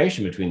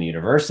collaboration between the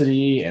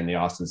university and the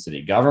Austin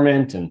city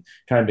government and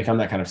trying to become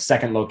that kind of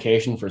second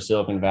location for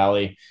Silicon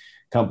Valley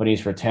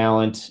companies for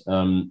talent.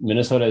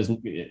 Minnesota is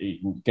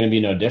going to be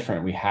no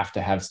different. We have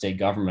to have state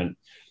government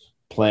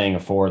playing a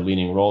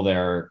forward-leaning role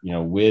there,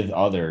 with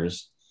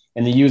others.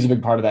 And the U is a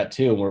big part of that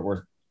too.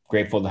 We're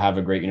grateful to have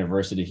a great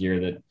university here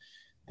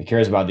that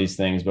cares about these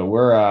things. But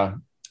we're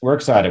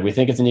excited. We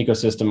think it's an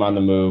ecosystem on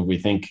the move. We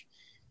think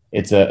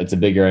it's a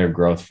big area of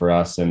growth for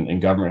us,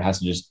 and government has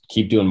to just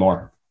keep doing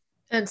more.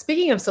 And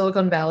speaking of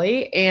Silicon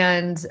Valley,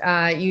 and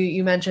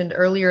you mentioned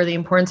earlier the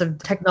importance of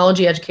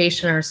technology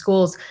education in our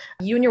schools,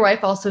 you and your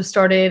wife also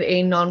started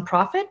a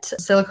nonprofit,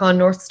 Silicon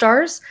North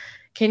Stars.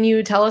 Can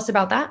you tell us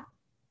about that?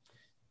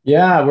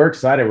 Yeah, we're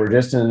excited. We're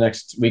just in the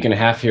next week and a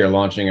half here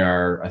launching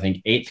our, I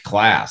think, 8th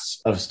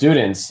class of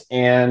students.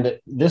 And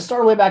this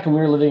started way back when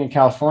we were living in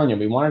California.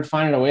 We wanted to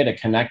find a way to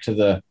connect to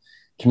the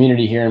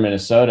community here in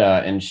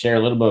Minnesota and share a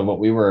little bit of what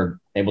we were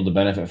able to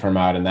benefit from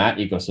out in that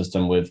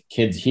ecosystem with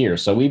kids here.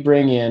 So we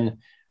bring in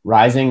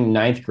rising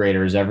 9th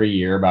graders every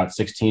year, about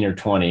 16 or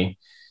 20,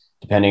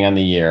 depending on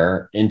the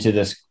year, into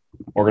this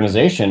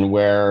organization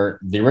where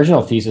the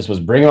original thesis was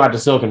bring them out to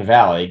Silicon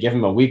Valley, give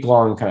them a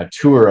week-long kind of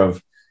tour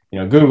of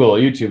Google,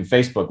 YouTube,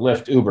 Facebook,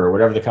 Lyft, Uber,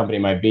 whatever the company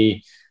might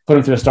be, put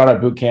them through a startup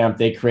boot camp.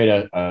 They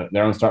create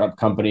their own startup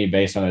company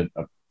based on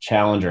a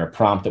challenge or a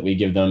prompt that we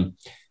give them.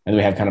 And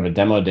we have kind of a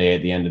demo day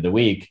at the end of the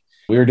week.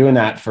 We were doing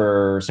that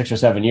for 6 or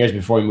 7 years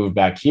before we moved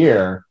back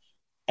here.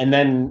 And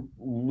then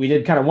we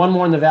did kind of one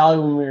more in the Valley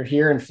when we were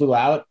here and flew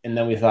out. And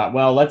then we thought,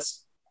 well,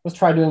 let's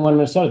try doing one in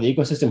Minnesota. The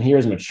ecosystem here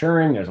is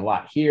maturing. There's a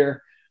lot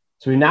here.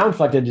 So we now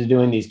inflected to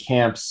doing these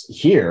camps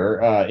here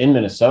in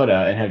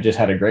Minnesota and have just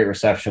had a great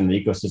reception.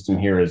 The ecosystem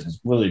here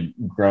has really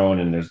grown,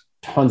 and there's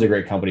tons of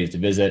great companies to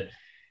visit.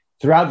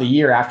 Throughout the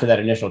year after that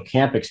initial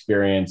camp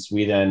experience,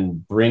 we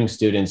then bring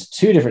students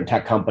to different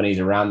tech companies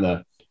around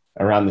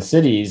the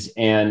cities.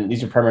 And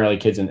these are primarily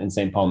kids in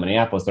St. Paul,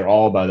 Minneapolis. They're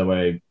all, by the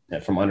way,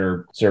 from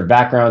underserved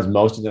backgrounds,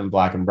 most of them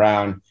Black and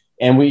brown.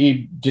 And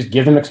we just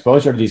give them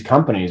exposure to these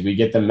companies. We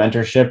get them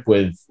mentorship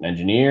with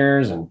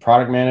engineers and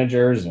product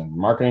managers and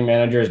marketing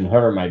managers and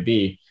whoever it might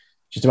be,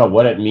 just about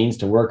what it means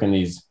to work in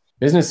these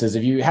businesses.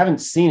 If you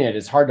haven't seen it,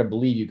 it's hard to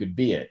believe you could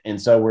be it. And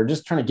so we're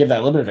just trying to give that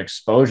little bit of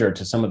exposure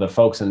to some of the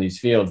folks in these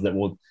fields that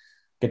will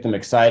get them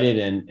excited.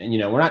 And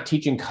we're not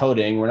teaching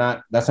coding.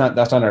 That's not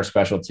our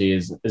specialty,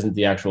 isn't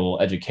the actual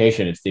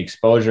education. It's the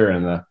exposure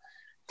and the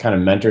kind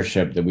of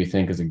mentorship that we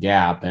think is a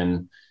gap.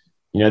 And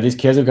these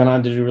kids have gone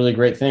on to do really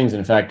great things.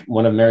 In fact,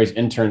 one of Mary's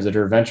interns at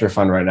her venture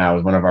fund right now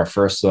is one of our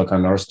first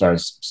Silicon North Star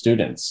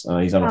students.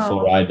 He's on a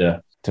full ride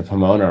to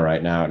Pomona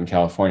right now in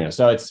California.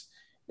 So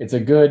it's a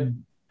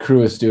good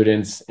crew of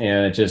students,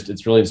 and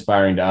it's really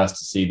inspiring to us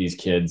to see these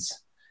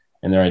kids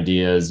and their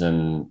ideas,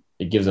 and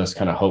it gives us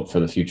kind of hope for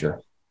the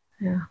future.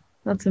 Yeah,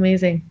 that's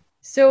amazing.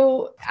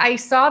 So I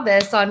saw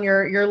this on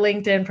your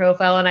LinkedIn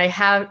profile, and I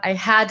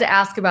had to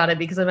ask about it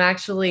because I'm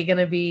actually going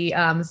to be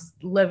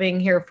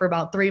living here for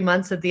about 3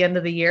 months at the end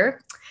of the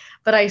year.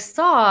 But I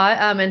saw,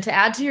 and to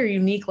add to your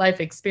unique life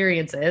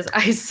experiences,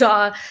 I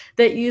saw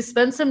that you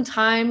spent some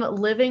time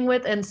living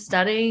with and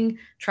studying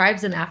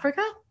tribes in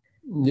Africa.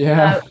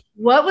 Yeah.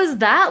 What was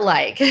that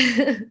like?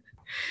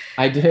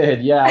 I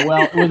did. Yeah.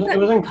 Well, it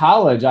was in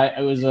college.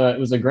 It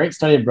was a great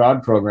study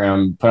abroad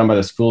program put on by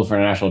the School for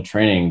International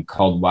Training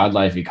called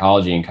Wildlife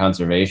Ecology and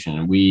Conservation.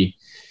 And we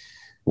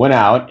went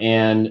out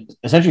and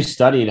essentially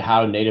studied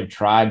how native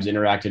tribes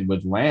interacted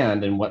with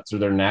land and what sort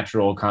of their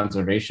natural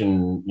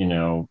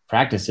conservation,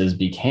 practices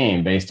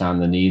became based on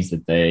the needs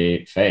that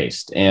they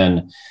faced.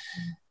 And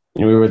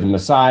we were with the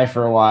Maasai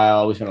for a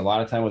while. We spent a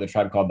lot of time with a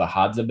tribe called the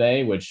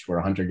Hadzabe, which were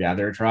a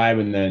hunter-gatherer tribe.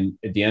 And then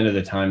at the end of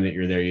the time that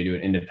you're there, you do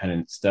an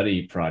independent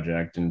study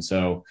project. And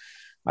so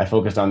I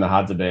focused on the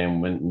Hadzabe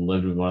and went and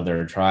lived with one of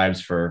their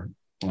tribes for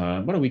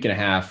about a week and a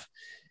half.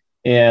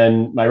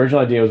 And my original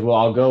idea was, well,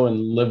 I'll go and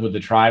live with the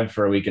tribe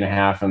for a week and a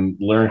half and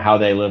learn how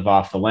they live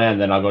off the land.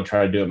 Then I'll go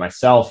try to do it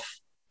myself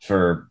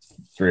for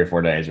 3 or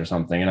 4 days or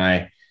something. And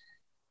I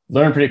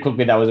learned pretty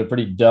quickly that was a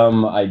pretty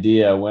dumb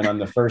idea when on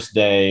the first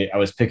day I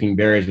was picking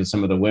berries with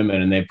some of the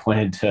women and they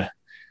pointed to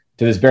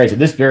this berry and said,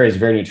 this berry is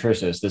very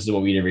nutritious. This is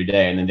what we eat every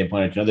day. And then they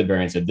pointed to another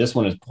berry and said, this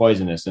one is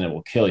poisonous and it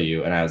will kill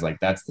you. And I was like,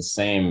 that's the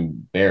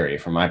same berry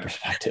from my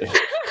perspective.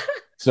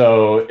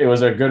 So it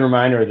was a good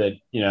reminder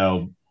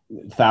that,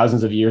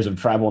 thousands of years of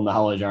tribal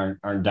knowledge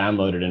aren't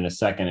downloaded in a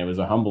second. It was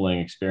a humbling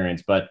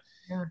experience, but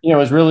it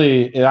was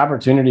really an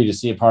opportunity to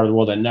see a part of the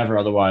world that never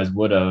otherwise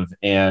would have.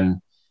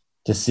 And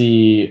to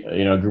see,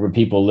 a group of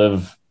people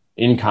live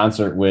in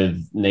concert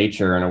with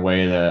nature in a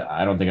way that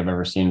I don't think I've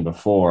ever seen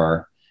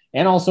before.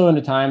 And also in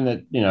a time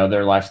that,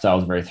 their lifestyle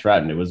is very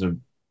threatened. It was a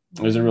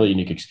really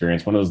unique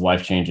experience, one of those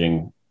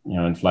life-changing,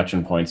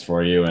 inflection points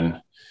for you, and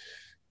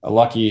a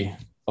lucky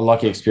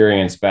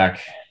experience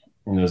back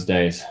in those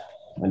days,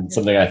 and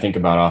something I think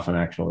about often,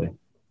 actually.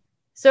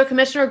 So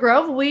Commissioner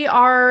Grove, we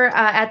are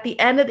at the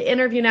end of the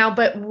interview now,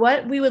 but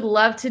what we would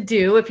love to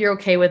do, if you're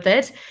okay with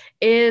it,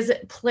 is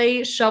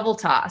play shovel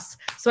toss.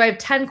 So I have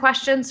 10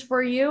 questions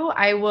for you.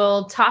 I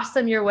will toss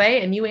them your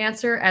way and you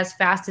answer as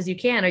fast as you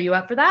can. Are you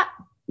up for that?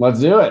 Let's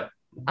do it.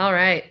 All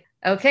right.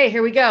 Okay,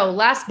 here we go.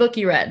 Last book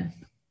you read?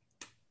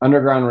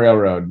 Underground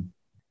Railroad.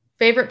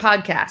 Favorite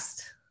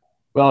podcast?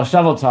 Well,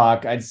 Shovel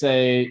Talk, I'd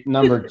say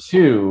number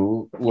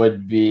 2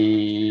 would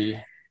be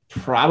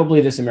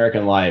probably This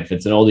American Life.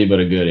 It's an oldie but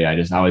a goodie. I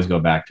just always go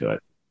back to it.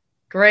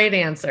 Great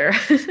answer.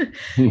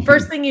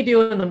 First thing you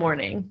do in the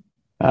morning?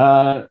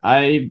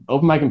 I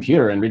open my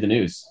computer and read the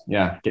news.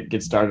 Yeah,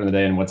 get started in the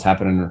day and what's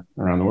happening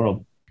around the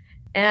world.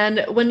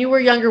 And when you were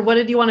younger, what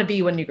did you want to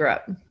be when you grew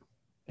up?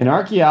 An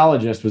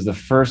archaeologist was the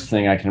first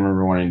thing I can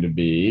remember wanting to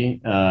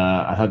be.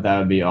 I thought that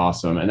would be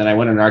awesome. And then I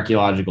went on an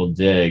archaeological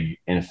dig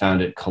and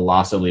found it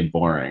colossally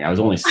boring. I was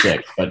only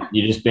 6, but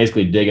you just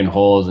basically dig in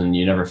holes and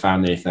you never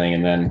found anything.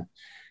 And then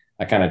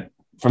I kind of,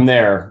 from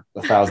there,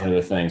 1,000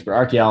 other things. But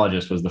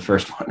archaeologist was the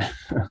first one.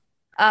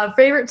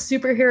 Favorite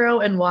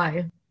superhero and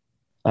why?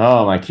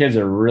 Oh, my kids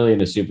are really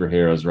into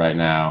superheroes right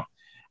now.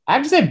 I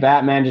have to say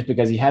Batman just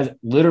because he has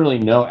literally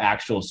no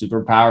actual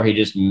superpower. He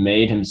just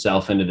made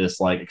himself into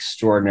this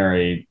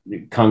extraordinary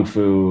kung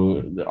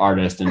fu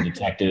artist and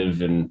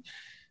detective and,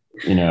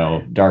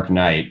 Dark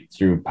Knight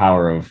through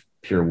power of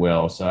pure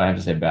will. So I have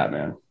to say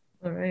Batman.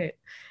 All right.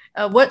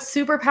 What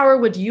superpower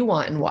would you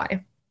want and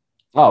why?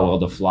 Oh, well,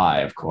 to fly,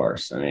 of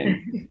course. I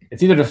mean,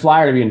 it's either to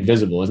fly or to be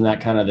invisible. Isn't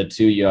that kind of the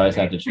two you always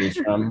have to choose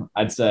from?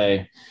 I'd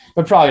say,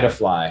 but probably to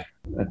fly.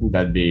 I think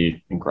that'd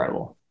be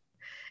incredible.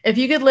 If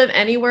you could live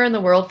anywhere in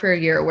the world for a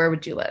year, where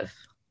would you live?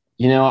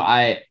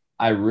 I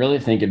really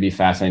think it'd be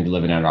fascinating to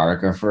live in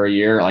Antarctica for a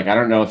year. I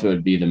don't know if it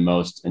would be the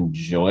most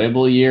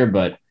enjoyable year,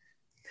 but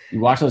you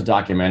watch those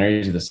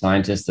documentaries of the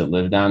scientists that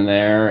live down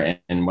there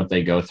and what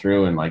they go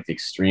through and the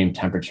extreme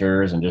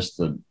temperatures and just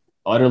the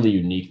utterly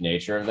unique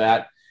nature of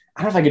that.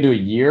 I don't know if I could do a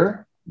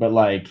year, but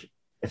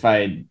if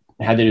I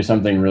had to do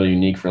something really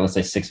unique for, let's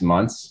say, 6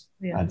 months,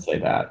 I'd say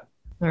that.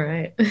 All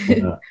right.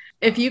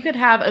 If you could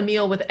have a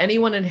meal with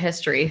anyone in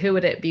history, who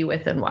would it be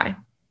with and why?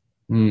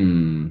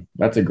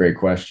 That's a great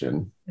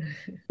question.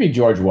 It'd be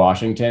George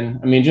Washington.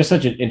 I mean, just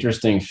such an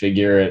interesting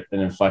figure at an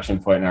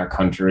inflection point in our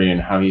country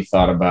and how he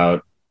thought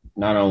about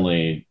not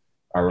only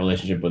our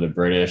relationship with the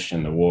British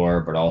and the war,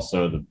 but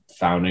also the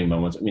founding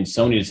moments. I mean,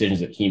 so many decisions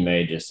that he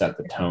made just set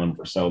the tone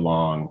for so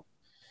long.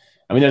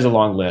 I mean, there's a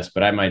long list,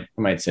 but I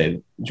might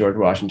say George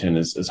Washington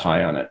is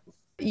high on it.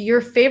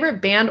 Your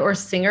favorite band or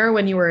singer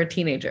when you were a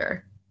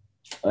teenager?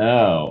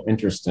 Oh,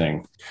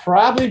 interesting.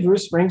 Probably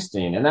Bruce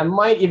Springsteen. And that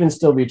might even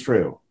still be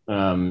true.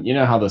 You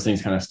know how those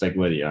things kind of stick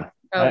with you.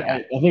 Oh, yeah.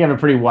 I think I have a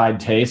pretty wide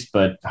taste,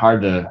 but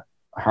hard to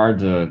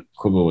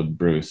quibble with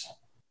Bruce.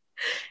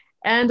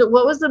 And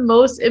what was the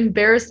most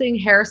embarrassing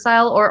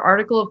hairstyle or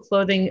article of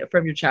clothing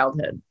from your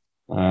childhood?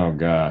 Oh,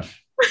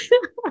 gosh.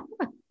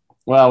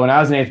 Well, when I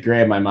was in 8th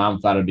grade, my mom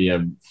thought it'd be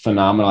a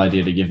phenomenal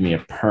idea to give me a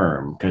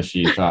perm because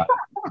she thought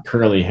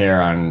curly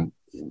hair on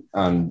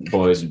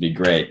boys would be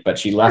great, but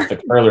she left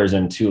the curlers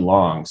in too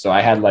long. So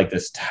I had like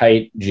this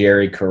tight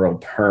Jerry curl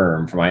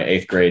perm for my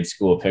 8th grade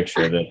school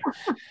picture that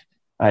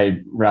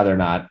I'd rather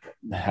not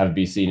have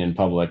be seen in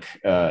public.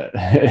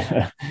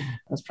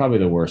 That's probably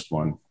the worst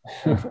one.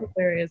 That's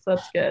hilarious.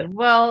 That's good.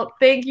 Well,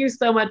 thank you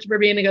so much for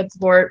being a good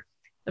sport.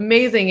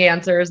 Amazing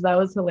answers. That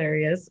was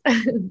hilarious.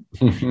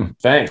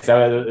 Thanks.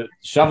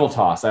 Shovel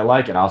toss. I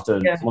like it. I'll have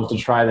to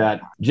try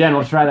that. Jen,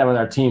 we'll try that with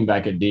our team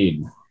back at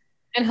Deed.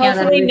 And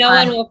hopefully no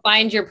one will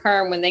find your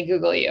perm when they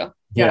Google you.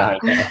 Yeah.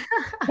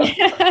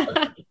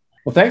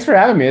 Well, thanks for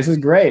having me. This is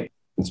great.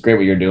 It's great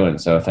what you're doing.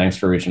 So thanks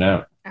for reaching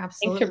out.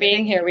 Absolutely. Thanks for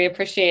being here. We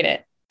appreciate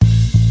it.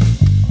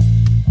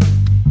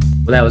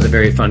 Well, that was a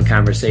very fun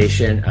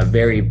conversation. A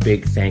very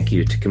big thank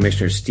you to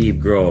Commissioner Steve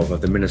Grove of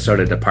the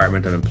Minnesota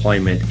Department of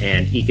Employment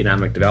and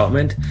Economic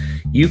Development.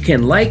 You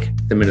can like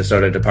the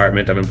Minnesota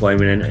Department of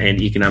Employment and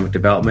Economic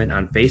Development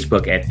on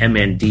Facebook at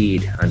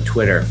MNDeed, on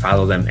Twitter,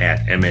 follow them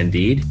at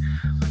MNDeed.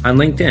 On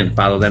LinkedIn,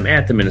 follow them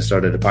at the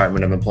Minnesota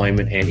Department of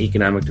Employment and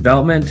Economic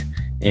Development.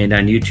 And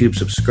on YouTube,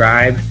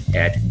 subscribe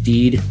at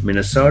Deed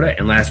Minnesota.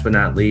 And last but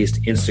not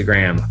least,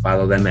 Instagram,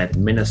 follow them at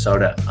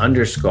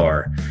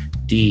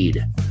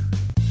Minnesota_Deed.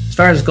 As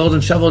far as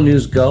Golden Shovel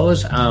news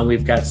goes,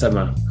 we've got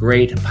some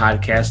great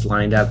podcasts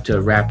lined up to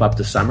wrap up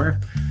the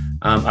summer.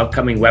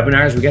 Upcoming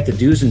webinars, we got the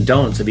do's and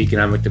don'ts of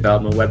economic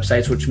development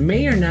websites, which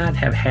may or not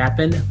have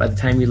happened by the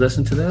time you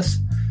listen to this.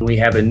 We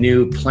have a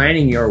new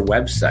Planning Your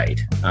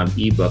Website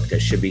ebook that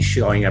should be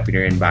showing up in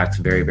your inbox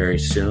very, very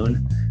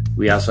soon.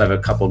 We also have a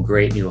couple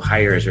great new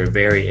hires we're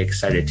very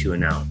excited to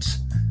announce.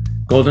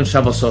 Golden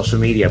Shovel social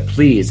media,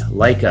 please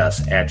like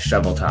us at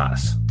Shovel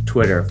Toss.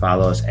 Twitter,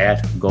 follow us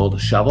at Gold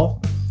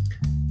Shovel.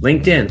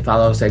 LinkedIn,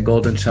 follow us at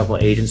Golden Shovel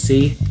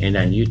Agency. And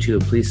on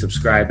YouTube, please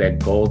subscribe at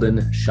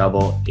Golden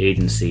Shovel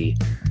Agency.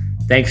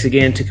 Thanks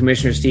again to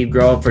Commissioner Steve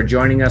Grove for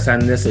joining us on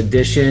this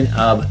edition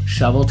of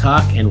Shovel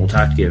Talk, and we'll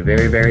talk to you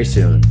very, very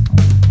soon.